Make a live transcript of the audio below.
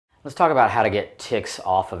Let's talk about how to get ticks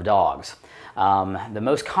off of dogs. The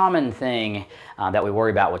most common thing that we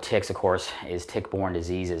worry about with ticks, of course, is tick-borne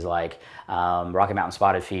diseases like Rocky Mountain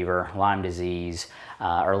spotted fever, Lyme disease,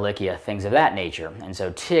 Ehrlichia, things of that nature. And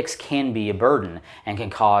so ticks can be a burden and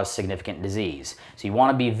can cause significant disease. So you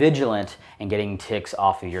want to be vigilant in getting ticks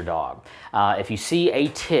off of your dog. If you see a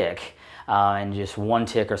tick, and just one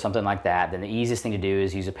tick or something like that, then the easiest thing to do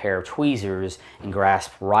is use a pair of tweezers and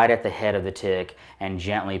grasp right at the head of the tick and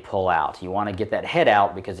gently pull out. You want to get that head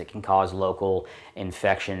out because it can cause local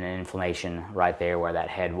infection and inflammation right there where that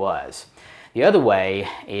head was. The other way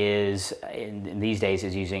is, in these days,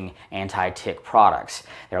 is using anti-tick products.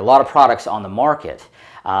 There are a lot of products on the market,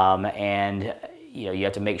 and you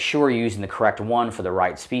have to make sure you're using the correct one for the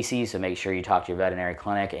right species, so make sure you talk to your veterinary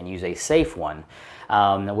clinic and use a safe one.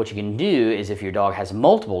 What you can do is, if your dog has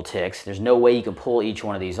multiple ticks, there's no way you can pull each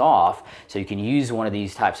one of these off, so you can use one of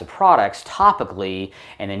these types of products topically,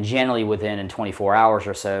 and then generally within 24 hours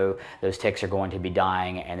or so, those ticks are going to be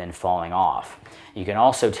dying and then falling off. You can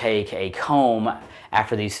also take a comb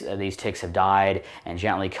after these ticks have died and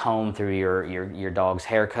gently comb through your dog's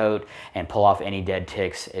hair coat and pull off any dead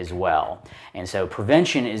ticks as well. And so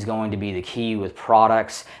prevention is going to be the key with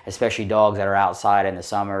products, especially dogs that are outside in the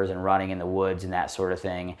summers and running in the woods and that sort of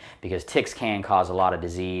thing, because ticks can cause a lot of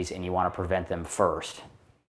disease and you want to prevent them first.